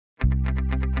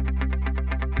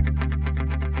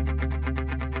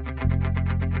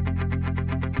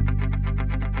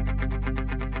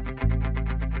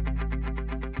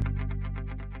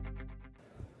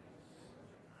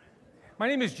My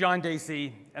name is John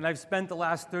Deasy, and I've spent the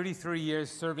last 33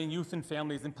 years serving youth and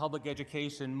families in public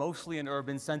education, mostly in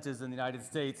urban centers in the United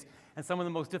States, and some of the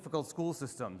most difficult school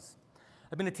systems.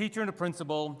 I've been a teacher and a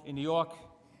principal in New York,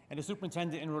 and a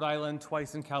superintendent in Rhode Island,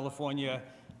 twice in California,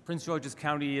 Prince George's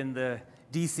County in the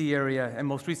Deasy area, and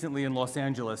most recently in Los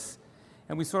Angeles.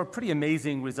 And we saw pretty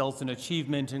amazing results in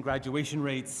achievement and graduation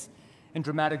rates, and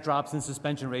dramatic drops in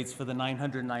suspension rates for the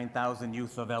 909,000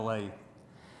 youth of LA.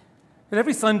 And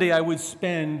every Sunday, I would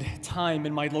spend time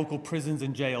in my local prisons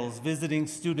and jails visiting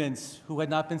students who had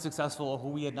not been successful or who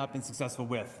we had not been successful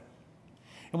with.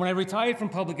 And when I retired from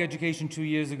public education 2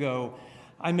 years ago,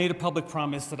 I made a public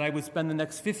promise that I would spend the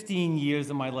next 15 years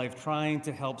of my life trying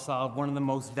to help solve one of the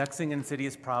most vexing and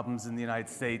insidious problems in the United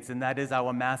States, and that is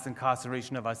our mass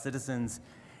incarceration of our citizens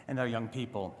and our young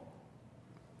people.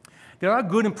 There are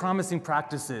good and promising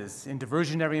practices in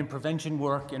diversionary and prevention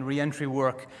work and reentry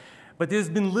work, but there's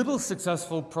been little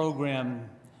successful program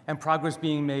and progress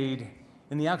being made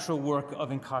in the actual work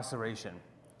of incarceration.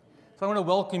 So I want to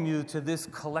welcome you to this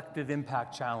collective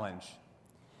impact challenge.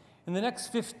 In the next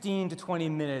 15 to 20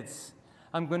 minutes,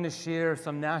 I'm going to share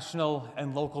some national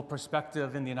and local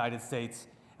perspective in the United States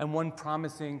and one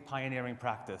promising pioneering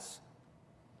practice.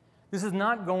 This is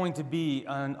not going to be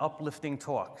an uplifting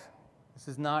talk. This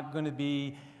is not going to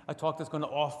be a talk that's going to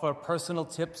offer personal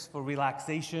tips for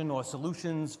relaxation or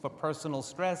solutions for personal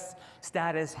stress,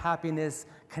 status, happiness,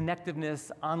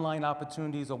 connectiveness, online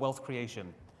opportunities, or wealth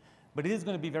creation. But it is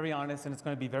going to be very honest, and it's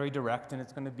going to be very direct, and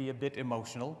it's going to be a bit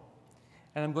emotional.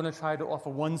 And I'm going to try to offer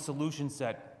one solution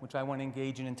set, which I want to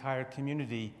engage an entire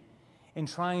community in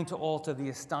trying to alter the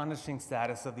astonishing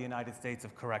status of the United States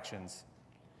of corrections.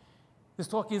 This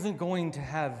talk isn't going to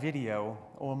have video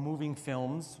or moving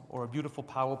films or a beautiful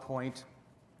PowerPoint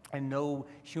and no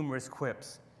humorous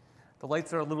quips. The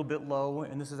lights are a little bit low,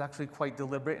 and this is actually quite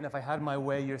deliberate, and if I had my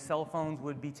way, your cell phones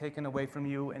would be taken away from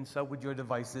you, and so would your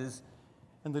devices,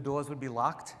 and the doors would be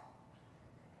locked,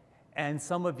 and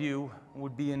some of you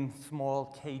would be in small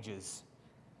cages,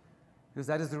 because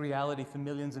that is the reality for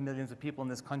millions and millions of people in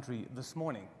this country this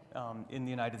morning in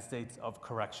the United States of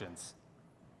corrections.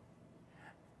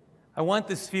 I want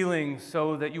this feeling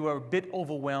so that you are a bit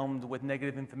overwhelmed with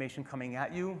negative information coming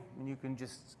at you, and you can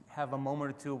just have a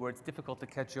moment or two where it's difficult to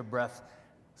catch your breath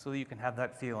so that you can have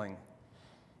that feeling.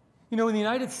 You know, in the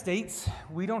United States,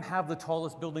 we don't have the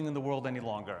tallest building in the world any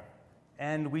longer,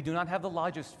 and we do not have the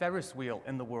largest Ferris wheel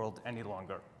in the world any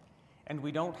longer, and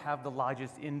we don't have the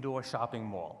largest indoor shopping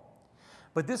mall.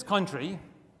 But this country,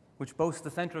 which boasts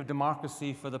the center of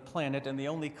democracy for the planet and the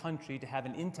only country to have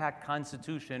an intact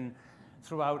constitution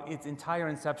throughout its entire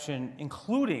inception,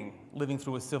 including living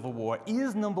through a civil war,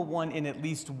 is number one in at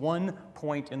least one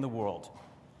point in the world.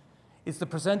 It's the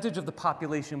percentage of the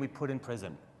population we put in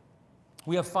prison.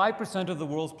 We have 5% of the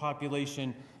world's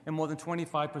population and more than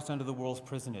 25% of the world's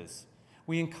prisoners.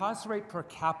 We incarcerate per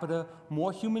capita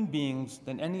more human beings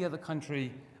than any other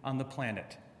country on the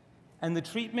planet. And the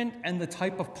treatment and the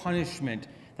type of punishment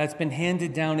that's been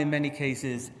handed down in many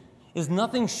cases is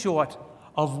nothing short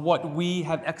of what we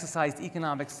have exercised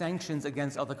economic sanctions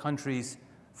against other countries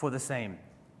for the same.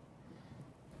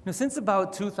 Now, since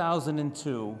about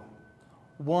 2002,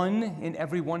 1 in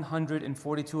every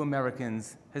 142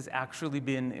 Americans has actually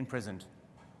been imprisoned.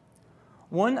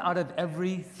 1 out of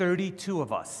every 32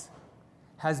 of us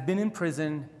has been in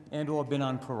prison and or been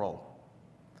on parole.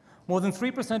 More than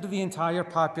 3% of the entire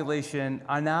population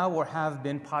are now or have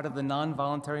been part of the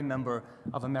non-voluntary member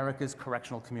of America's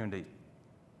correctional community.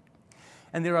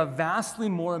 And there are vastly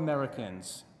more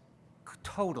Americans,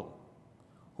 total,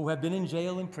 who have been in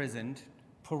jail, imprisoned,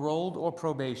 paroled, or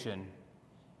probation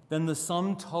than the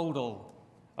sum total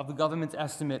of the government's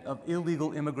estimate of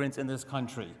illegal immigrants in this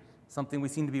country, something we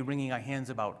seem to be wringing our hands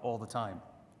about all the time.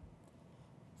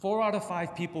 4 out of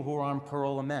 5 people who are on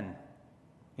parole are men,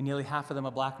 and nearly half of them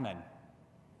are black men.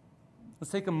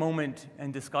 Let's take a moment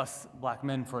and discuss black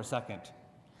men for a second.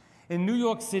 In New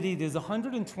York City, there's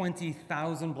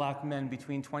 120,000 black men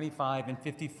between 25 and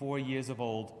 54 years of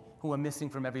old who are missing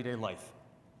from everyday life.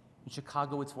 In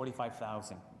Chicago, it's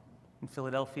 45,000. In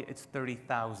Philadelphia, it's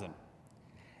 30,000.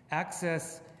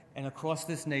 Access and across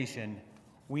this nation,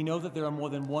 we know that there are more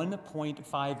than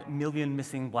 1.5 million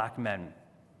missing black men.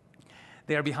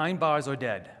 They are behind bars or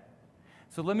dead.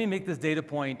 So let me make this data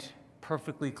point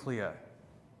perfectly clear.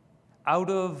 Out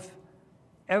of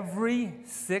every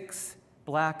 6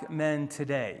 black men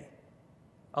today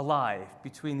alive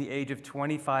between the age of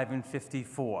 25 and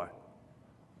 54,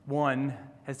 1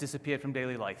 has disappeared from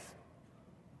daily life.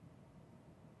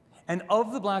 And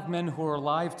of the black men who are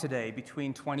alive today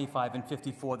between 25 and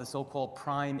 54, the so-called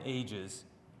prime ages,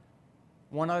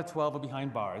 1 out of 12 are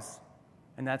behind bars,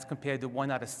 and that's compared to 1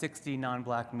 out of 60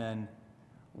 non-black men,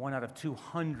 1 out of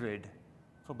 200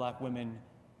 for black women,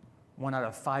 1 out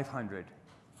of 500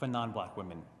 for non-black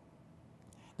women.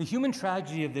 The human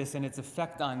tragedy of this and its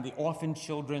effect on the orphan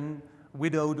children,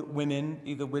 widowed women,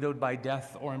 either widowed by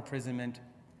death or imprisonment,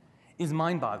 is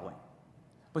mind-boggling.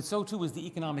 But so too is the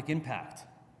economic impact.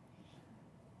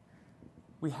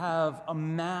 We have a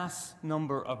mass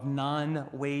number of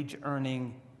non-wage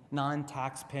earning,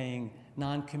 non-tax paying,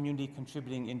 non-community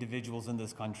contributing individuals in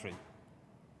this country.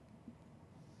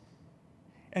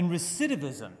 And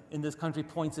recidivism in this country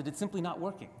points that it's simply not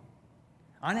working.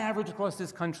 On average across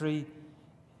this country,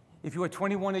 if you are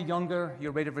 21 or younger,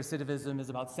 your rate of recidivism is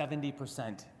about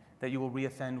 70% that you will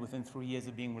reoffend within 3 years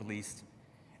of being released,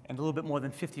 and a little bit more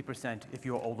than 50% if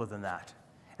you're older than that.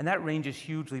 And that ranges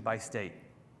hugely by state.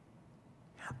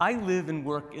 I live and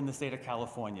work in the state of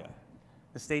California,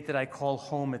 the state that I call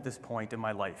home at this point in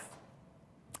my life.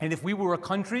 And if we were a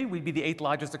country, we'd be the 8th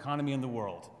largest economy in the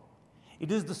world.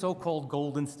 It is the so-called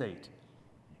Golden State.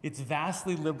 Its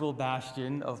vastly liberal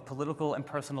bastion of political and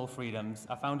personal freedoms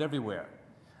are found everywhere.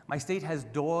 My state has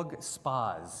dog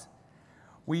spas.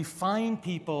 We fine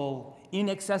people in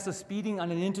excess of speeding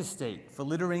on an interstate for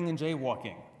littering and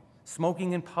jaywalking,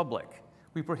 smoking in public.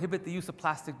 We prohibit the use of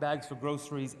plastic bags for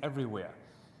groceries everywhere.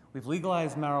 We've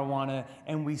legalized marijuana,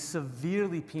 and we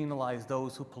severely penalize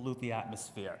those who pollute the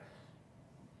atmosphere.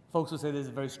 Folks will say there's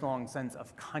a very strong sense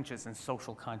of conscience and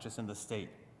social conscience in the state.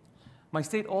 My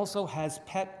state also has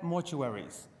pet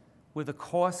mortuaries, where the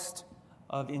cost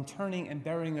of interning and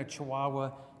burying a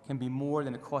Chihuahua can be more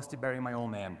than it costs to bury my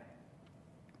old man.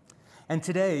 And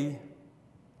today,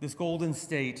 this Golden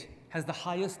State has the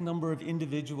highest number of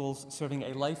individuals serving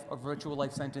a life or virtual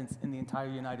life sentence in the entire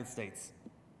United States.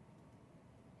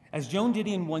 As Joan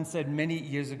Didion once said many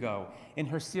years ago in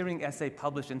her searing essay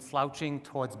published in Slouching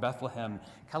Towards Bethlehem,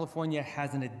 California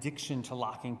has an addiction to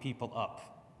locking people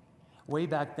up. Way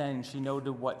back then, she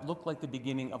noted what looked like the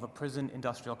beginning of a prison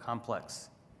industrial complex.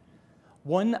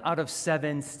 1 out of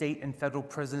 7 state and federal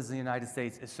prisons in the United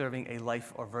States is serving a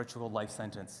life or virtual life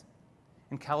sentence.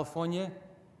 In California,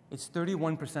 it's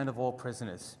 31% of all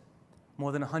prisoners,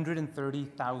 more than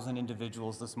 130,000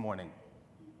 individuals this morning.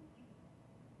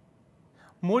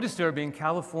 More disturbing,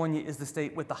 California is the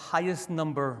state with the highest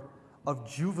number of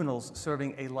juveniles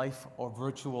serving a life or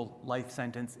virtual life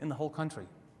sentence in the whole country.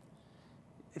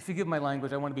 Forgive my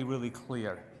language, I want to be really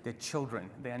clear. They're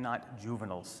children, they are not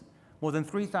juveniles. More than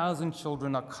 3,000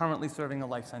 children are currently serving a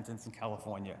life sentence in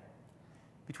California.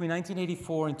 Between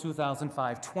 1984 and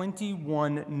 2005,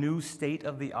 21 new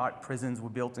state-of-the-art prisons were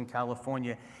built in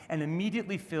California and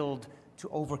immediately filled to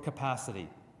overcapacity.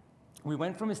 We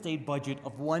went from a state budget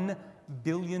of $1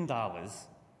 billion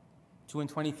to, in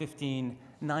 2015,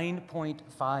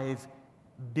 $9.5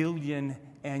 billion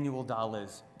annual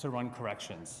dollars to run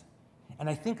corrections. And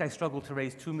I think I struggle to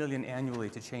raise $2 million annually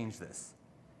to change this.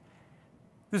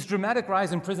 This dramatic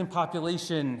rise in prison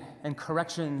population and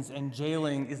corrections and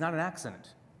jailing is not an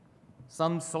accident.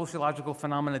 Some sociological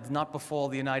phenomena did not befall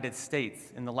the United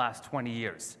States in the last 20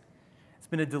 years. It's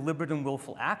been a deliberate and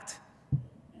willful act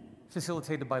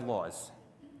facilitated by laws.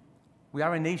 We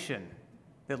are a nation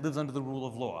that lives under the rule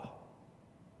of law.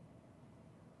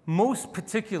 Most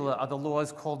particular are the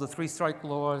laws called the three-strike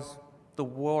laws, the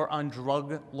war on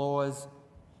drug laws,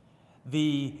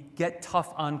 the get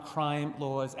tough on crime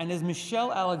laws, and as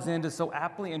Michelle Alexander so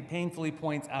aptly and painfully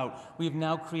points out, we have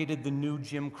now created the new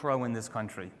Jim Crow in this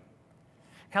country.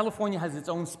 California has its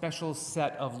own special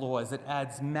set of laws that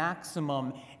adds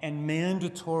maximum and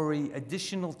mandatory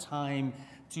additional time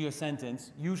to your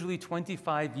sentence, usually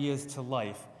 25 years to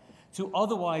life, to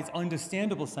otherwise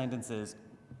understandable sentences,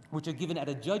 which are given at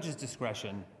a judge's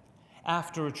discretion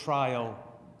after a trial,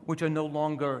 which are no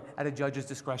longer at a judge's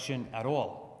discretion at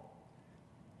all.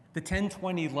 The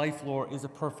 1020 life law is a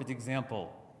perfect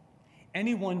example.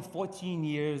 Anyone 14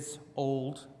 years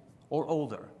old or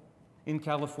older in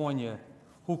California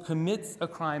who commits a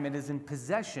crime and is in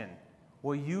possession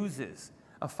or uses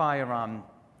a firearm,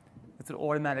 it's an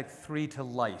automatic 3 to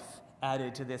life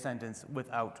added to their sentence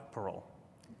without parole.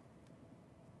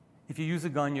 If you use a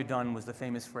gun, you're done was the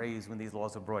famous phrase when these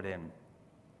laws were brought in.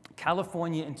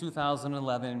 California in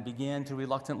 2011 began to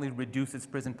reluctantly reduce its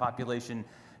prison population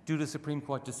due to a Supreme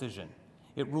Court decision.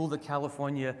 It ruled that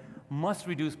California must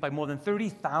reduce by more than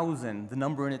 30,000 the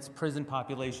number in its prison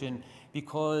population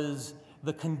because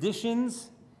the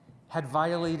conditions had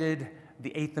violated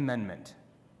the Eighth Amendment.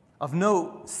 Of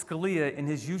note, Scalia, in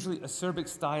his usually acerbic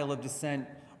style of dissent,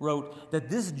 wrote that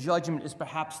this judgment is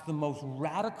perhaps the most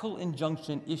radical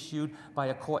injunction issued by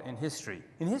a court in history.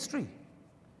 In history.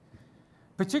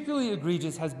 Particularly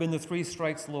egregious has been the three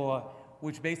strikes law,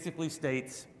 which basically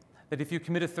states that if you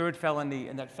commit a third felony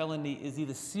and that felony is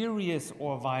either serious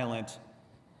or violent,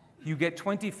 you get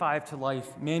 25 to life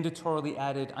mandatorily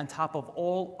added on top of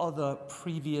all other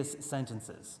previous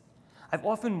sentences. I've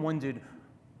often wondered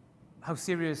how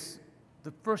serious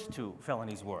the first two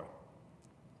felonies were,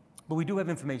 but we do have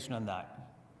information on that.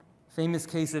 Famous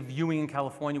case of Ewing in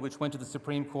California, which went to the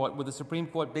Supreme Court, where the Supreme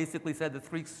Court basically said the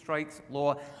three strikes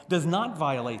law does not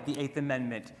violate the Eighth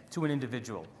Amendment to an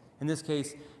individual. In this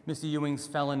case, Mr. Ewing's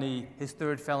felony, his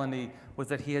third felony, was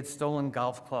that he had stolen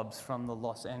golf clubs from the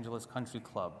Los Angeles Country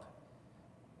Club.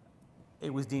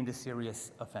 It was deemed a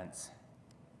serious offense.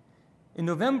 In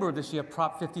November of this year,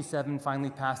 Prop 57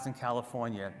 finally passed in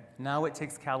California. Now it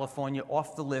takes California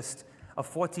off the list of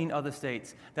 14 other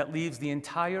states that leaves the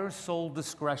entire sole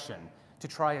discretion to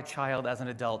try a child as an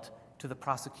adult to the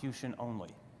prosecution only.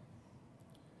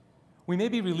 We may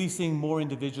be releasing more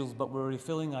individuals, but we're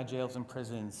refilling our jails and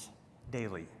prisons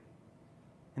daily.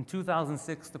 In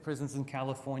 2006, the prisons in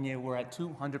California were at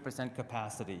 200%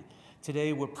 capacity.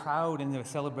 Today, we're proud and they're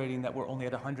celebrating that we're only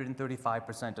at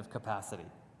 135% of capacity.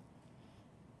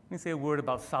 Let me say a word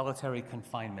about solitary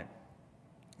confinement.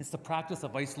 It's the practice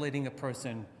of isolating a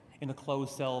person in a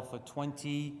closed cell for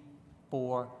 22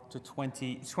 to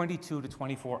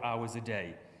 24 hours a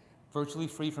day, virtually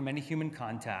free from any human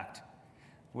contact,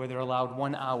 where they're allowed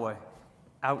 1 hour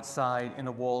outside in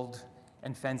a walled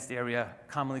and fenced area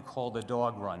commonly called a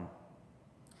dog run.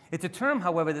 It's a term,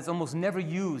 however, that's almost never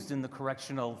used in the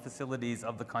correctional facilities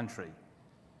of the country.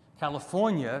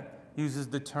 California uses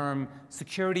the term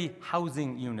security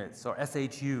housing units, or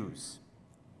SHUs.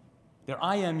 Their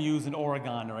IMUs in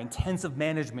Oregon are intensive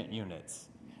management units.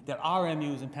 Their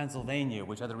RMUs in Pennsylvania,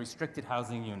 which are the restricted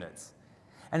housing units.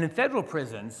 And in federal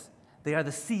prisons, they are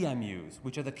the CMUs,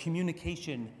 which are the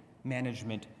communication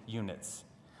management units.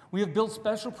 We have built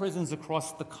special prisons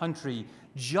across the country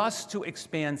just to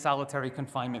expand solitary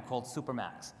confinement called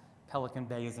Supermax. Pelican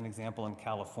Bay is an example in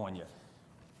California.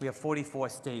 We have 44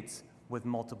 states with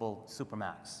multiple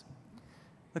Supermax.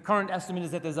 The current estimate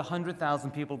is that there's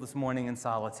 100,000 people this morning in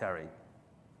solitary,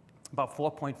 about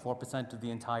 4.4% of the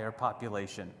entire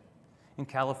population. In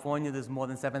California, there's more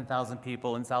than 7,000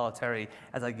 people in solitary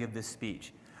as I give this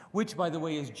speech, which, by the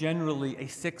way, is generally a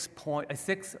 6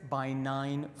 by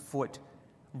 9 foot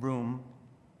room,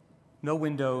 no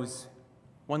windows,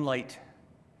 one light,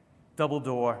 double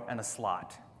door, and a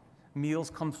slot. Meals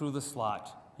come through the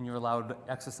slot, and you're allowed to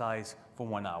exercise for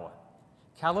 1 hour.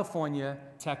 California,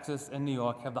 Texas, and New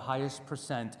York have the highest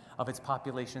percent of its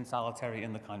population solitary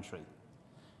in the country.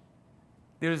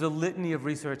 There's a litany of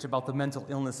research about the mental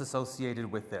illness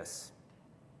associated with this.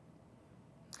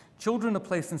 Children are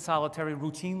placed in solitary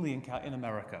routinely in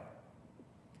America,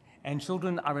 and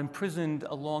children are imprisoned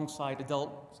alongside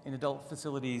adults in adult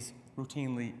facilities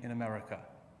routinely in America.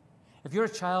 If you're a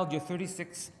child, you're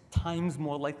 36 times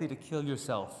more likely to kill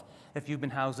yourself if you've been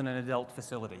housed in an adult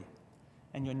facility,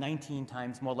 and you're 19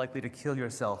 times more likely to kill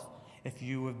yourself if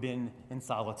you have been in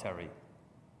solitary.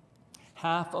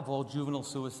 Half of all juvenile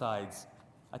suicides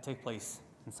take place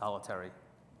in solitary.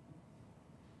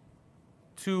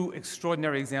 Two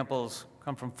extraordinary examples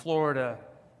come from Florida.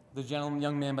 The young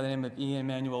man by the name of Ian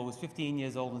Emanuel was 15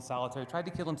 years old in solitary, tried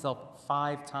to kill himself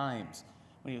 5 times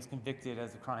when he was convicted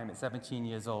as a crime at 17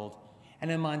 years old. And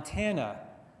in Montana,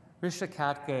 Risha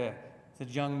Katka, the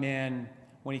young man,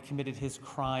 when he committed his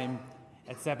crime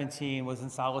at 17, was in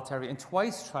solitary and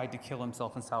twice tried to kill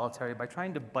himself in solitary by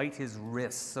trying to bite his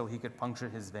wrists so he could puncture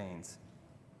his veins.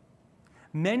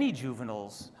 Many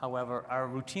juveniles, however, are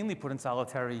routinely put in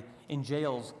solitary in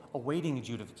jails awaiting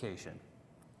adjudication.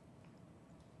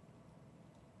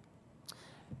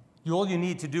 All you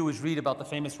need to do is read about the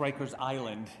famous Rikers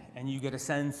Island, and you get a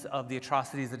sense of the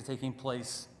atrocities that are taking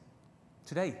place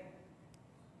today.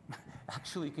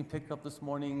 Actually, you can pick up this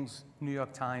morning's New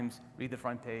York Times, read the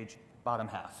front page, bottom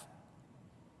half.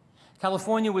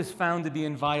 California was found to be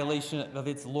in violation of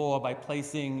its law by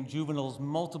placing juveniles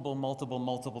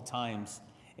multiple times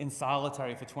in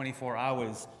solitary for 24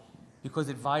 hours because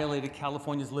it violated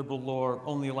California's liberal law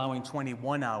only allowing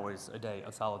 21 hours a day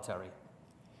of solitary.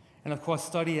 And of course,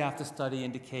 study after study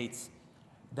indicates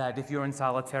that if you're in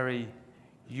solitary,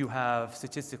 you have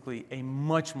statistically a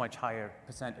much higher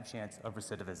percent of chance of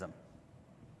recidivism.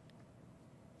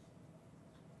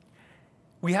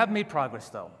 We have made progress,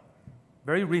 though.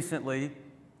 Very recently, the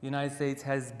United States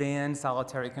has banned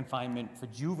solitary confinement for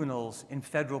juveniles in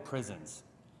federal prisons.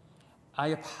 I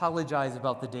apologize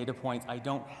about the data points. I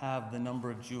don't have the number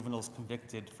of juveniles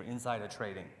convicted for insider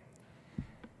trading.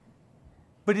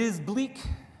 But it is bleak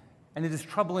and it is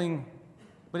troubling,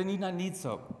 but it need not need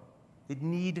so. It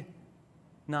need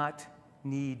not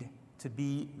need to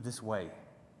be this way.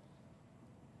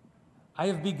 I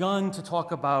have begun to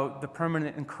talk about the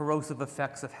permanent and corrosive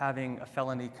effects of having a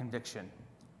felony conviction.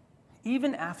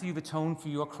 Even after you've atoned for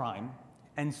your crime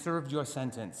and served your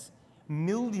sentence,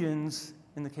 millions,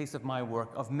 in the case of my work,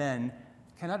 of men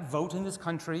cannot vote in this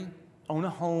country, own a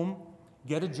home,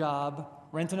 get a job,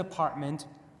 rent an apartment,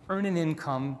 earn an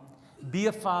income, be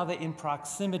a father in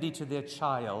proximity to their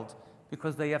child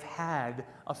because they have had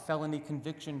a felony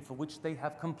conviction for which they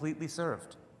have completely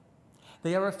served.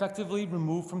 They are effectively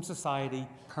removed from society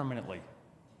permanently.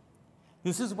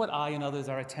 This is what I and others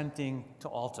are attempting to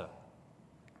alter.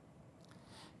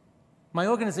 My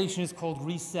organization is called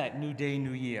Reset, New Day,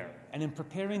 New Year. And in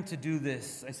preparing to do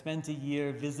this, I spent a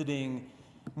year visiting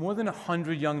more than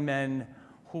 100 young men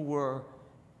who were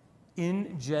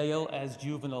in jail as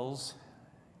juveniles,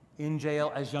 in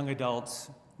jail as young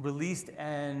adults, released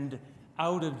and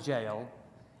out of jail,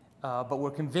 but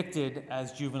were convicted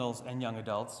as juveniles and young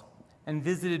adults, and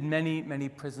visited many, many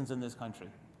prisons in this country.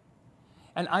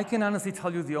 And I can honestly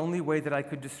tell you the only way that I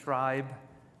could describe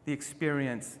the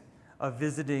experience of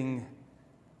visiting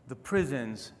the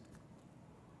prisons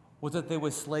was that they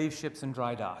were slave ships in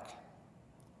dry dock.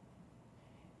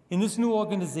 In this new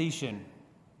organization,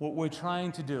 what we're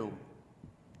trying to do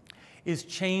is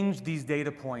change these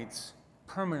data points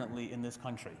permanently in this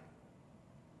country.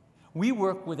 We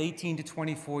work with 18 to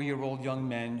 24-year-old young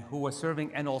men who are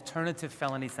serving an alternative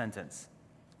felony sentence.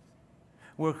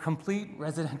 We're a complete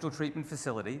residential treatment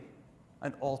facility,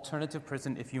 an alternative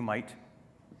prison, if you might,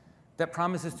 that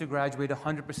promises to graduate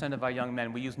 100% of our young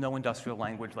men. We use no industrial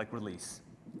language like release.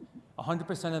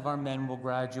 100% of our men will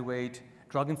graduate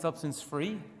drug and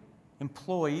substance-free,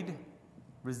 employed,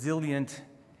 resilient,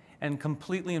 and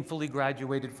completely and fully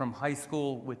graduated from high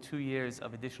school with 2 years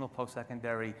of additional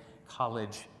post-secondary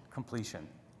college completion.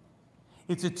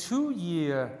 It's a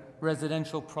 2-year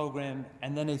residential program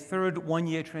and then a third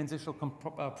 1-year transitional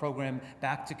program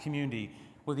back to community,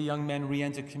 where the young men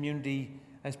re-enter community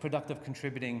as productive,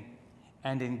 contributing,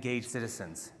 and engaged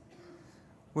citizens.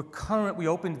 We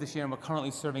opened this year and we're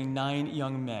currently serving 9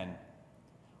 young men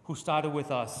who started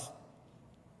with us.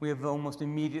 We have almost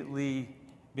immediately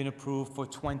been approved for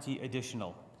 20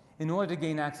 additional. In order to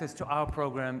gain access to our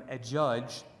program, a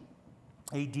judge,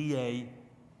 a DA,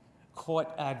 court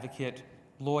advocate,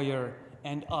 lawyer,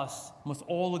 and us must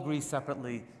all agree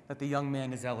separately that the young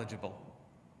man is eligible.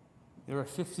 There are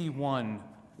 51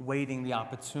 waiting the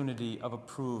opportunity of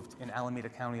approved in Alameda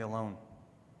County alone.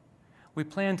 We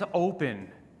plan to open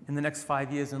in the next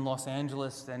 5 years in Los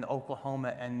Angeles and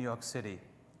Oklahoma and New York City.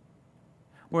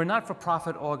 We're a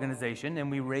not-for-profit organization, and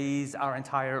we raise our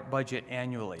entire budget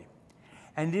annually.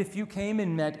 And if you came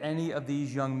and met any of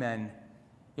these young men,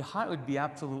 your heart would be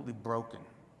absolutely broken.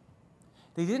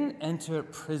 They didn't enter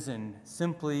prison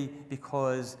simply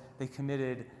because they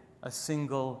committed a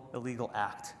single illegal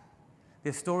act.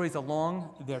 Their stories are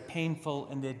long, they're painful,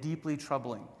 and they're deeply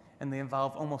troubling, and they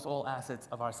involve almost all assets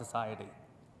of our society.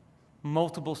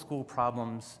 Multiple school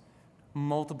problems,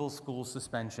 multiple school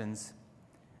suspensions,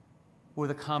 with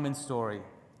a common story.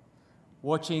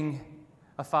 Watching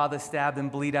a father stabbed and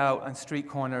bleed out on street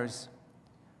corners.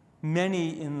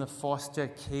 Many in the foster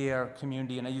care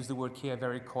community, and I use the word care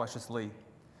very cautiously.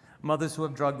 Mothers who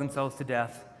have drugged themselves to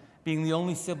death, being the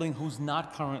only sibling who's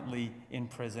not currently in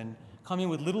prison, coming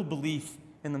with little belief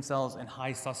in themselves and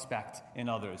high suspect in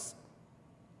others.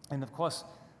 And of course,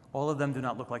 all of them do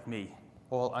not look like me.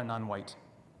 All are non-white.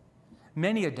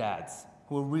 Many are dads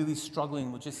who are really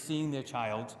struggling with just seeing their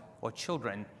child or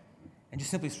children, and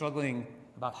just simply struggling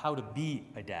about how to be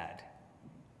a dad.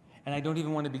 And I don't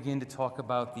even want to begin to talk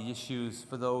about the issues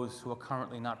for those who are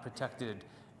currently not protected,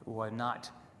 who are not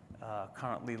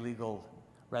currently legal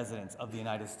residents of the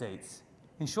United States.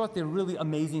 In short, they're really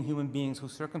amazing human beings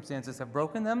whose circumstances have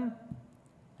broken them,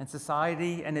 and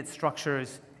society and its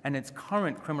structures and its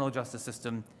current criminal justice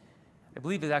system, I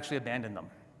believe, has actually abandoned them.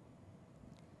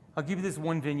 I'll give you this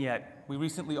one vignette. We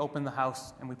recently opened the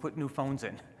house and we put new phones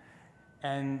in.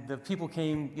 And the people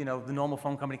came, the normal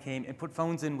phone company came and put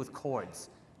phones in with cords.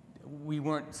 We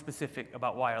weren't specific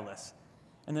about wireless.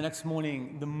 And the next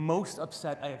morning, the most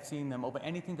upset I have seen them over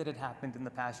anything that had happened in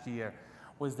the past year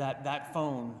was that that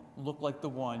phone looked like the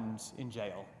ones in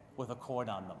jail with a cord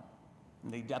on them.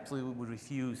 And they absolutely would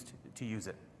refuse to use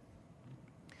it.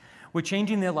 We're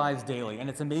changing their lives daily, and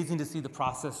it's amazing to see the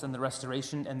process and the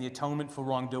restoration and the atonement for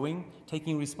wrongdoing,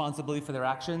 taking responsibility for their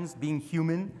actions, being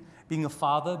human, being a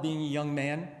father, being a young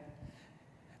man.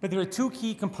 But there are 2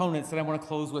 key components that I want to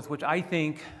close with, which I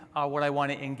think are what I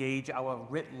want to engage our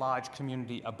writ large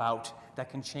community about that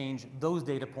can change those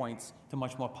data points to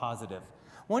much more positive.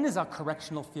 One is our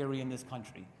correctional theory in this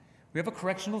country. We have a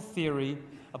correctional theory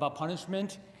about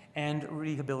punishment and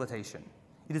rehabilitation.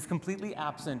 It is completely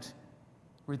absent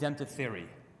redemptive theory.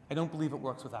 I don't believe it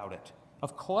works without it.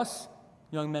 Of course,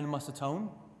 young men must atone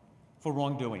for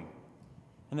wrongdoing.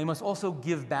 And they must also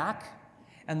give back,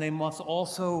 and they must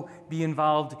also be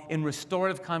involved in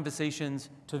restorative conversations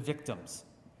to victims.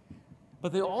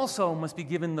 But they also must be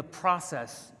given the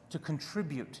process to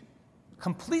contribute,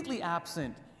 completely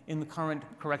absent in the current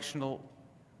correctional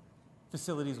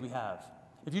facilities we have.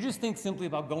 If you just think simply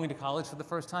about going to college for the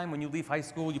first time, when you leave high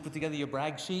school, you put together your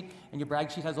brag sheet, and your brag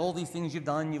sheet has all these things you've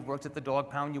done. You've worked at the dog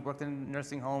pound, you've worked in a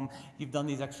nursing home, you've done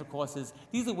these extra courses.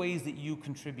 These are ways that you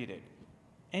contributed.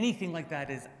 Anything like that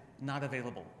is not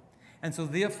available. And so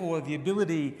therefore, the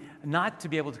ability not to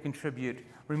be able to contribute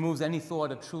removes any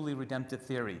thought of truly redemptive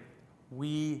theory.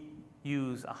 We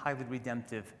use a highly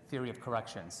redemptive theory of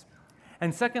corrections.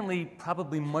 And secondly,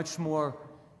 probably much more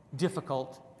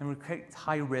difficult and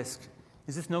high risk,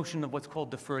 is this notion of what's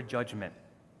called deferred judgment.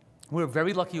 We're a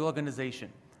very lucky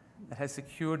organization that has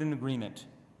secured an agreement,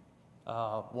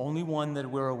 only one that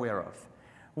we're aware of,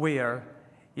 where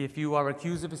if you are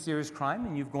accused of a serious crime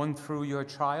and you've gone through your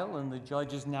trial and the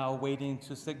judge is now waiting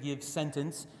to give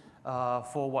sentence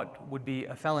for what would be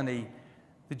a felony,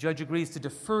 the judge agrees to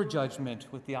defer judgment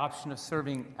with the option of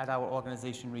serving at our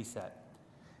organization reset.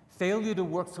 Failure to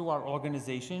work through our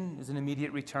organization is an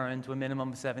immediate return to a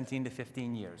minimum of 17 to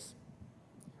 15 years.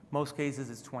 Most cases,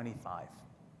 it's 25.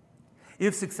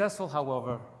 If successful,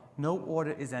 however, no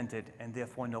order is entered and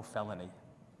therefore no felony.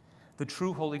 The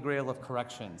true holy grail of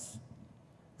corrections.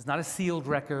 It's not a sealed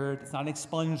record, it's not an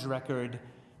expunged record,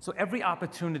 so every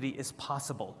opportunity is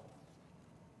possible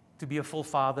to be a full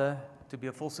father, to be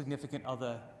a full significant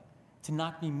other, to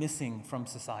not be missing from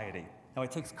society. Now,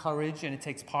 it takes courage, and it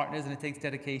takes partners, and it takes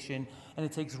dedication, and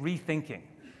it takes rethinking.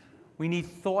 We need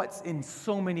thoughts in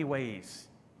so many ways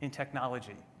in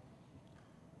technology.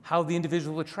 How the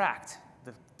individual will attract,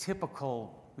 the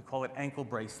typical, we call it ankle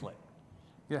bracelet.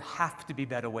 There have to be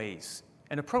better ways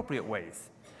and appropriate ways.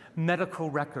 Medical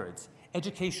records,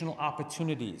 educational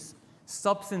opportunities,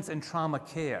 substance and trauma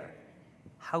care,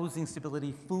 housing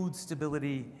stability, food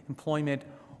stability, employment,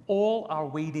 all are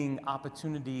waiting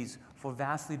opportunities for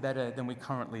vastly better than we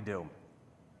currently do.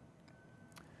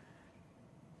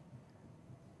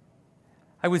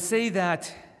 I would say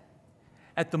that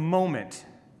at the moment,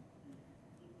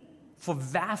 for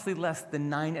vastly less than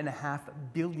 $9.5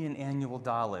 billion annual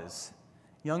dollars,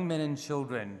 young men and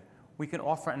children, we can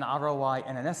offer an ROI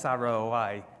and an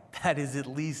SROI that is at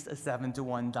least a 7 to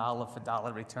 1 dollar for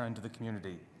dollar return to the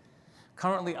community.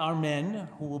 Currently, our men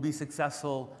who will be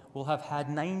successful will have had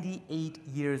 98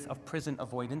 years of prison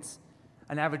avoidance,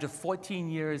 an average of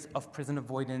 14 years of prison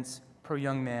avoidance per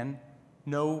young man,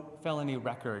 no felony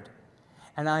record.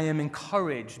 And I am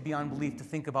encouraged beyond belief to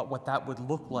think about what that would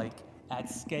look like at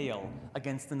scale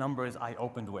against the numbers I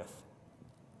opened with.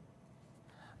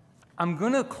 I'm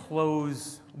going to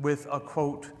close with a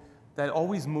quote that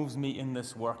always moves me in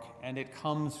this work, and it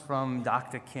comes from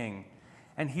Dr. King.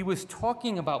 And he was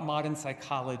talking about modern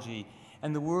psychology,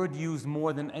 and the word used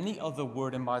more than any other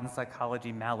word in modern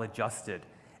psychology, maladjusted.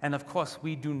 And of course,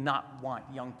 we do not want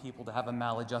young people to have a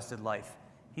maladjusted life.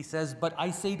 He says, but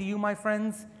I say to you, my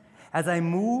friends, as I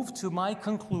move to my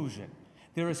conclusion,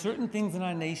 there are certain things in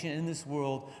our nation, in this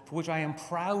world, for which I am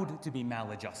proud to be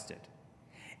maladjusted,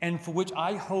 and for which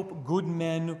I hope good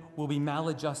men will be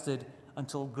maladjusted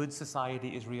until good society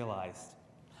is realized.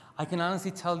 I can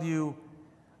honestly tell you,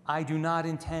 I do not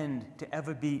intend to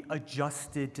ever be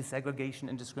adjusted to segregation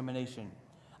and discrimination.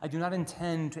 I do not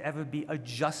intend to ever be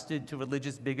adjusted to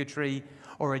religious bigotry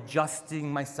or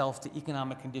adjusting myself to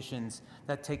economic conditions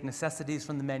that take necessities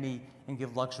from the many and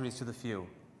give luxuries to the few.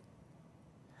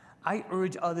 I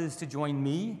urge others to join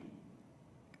me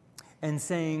in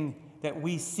saying that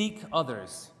we seek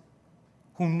others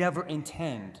who never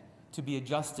intend to be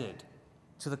adjusted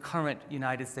to the current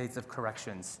United States of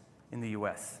corrections in the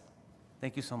US.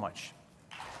 Thank you so much.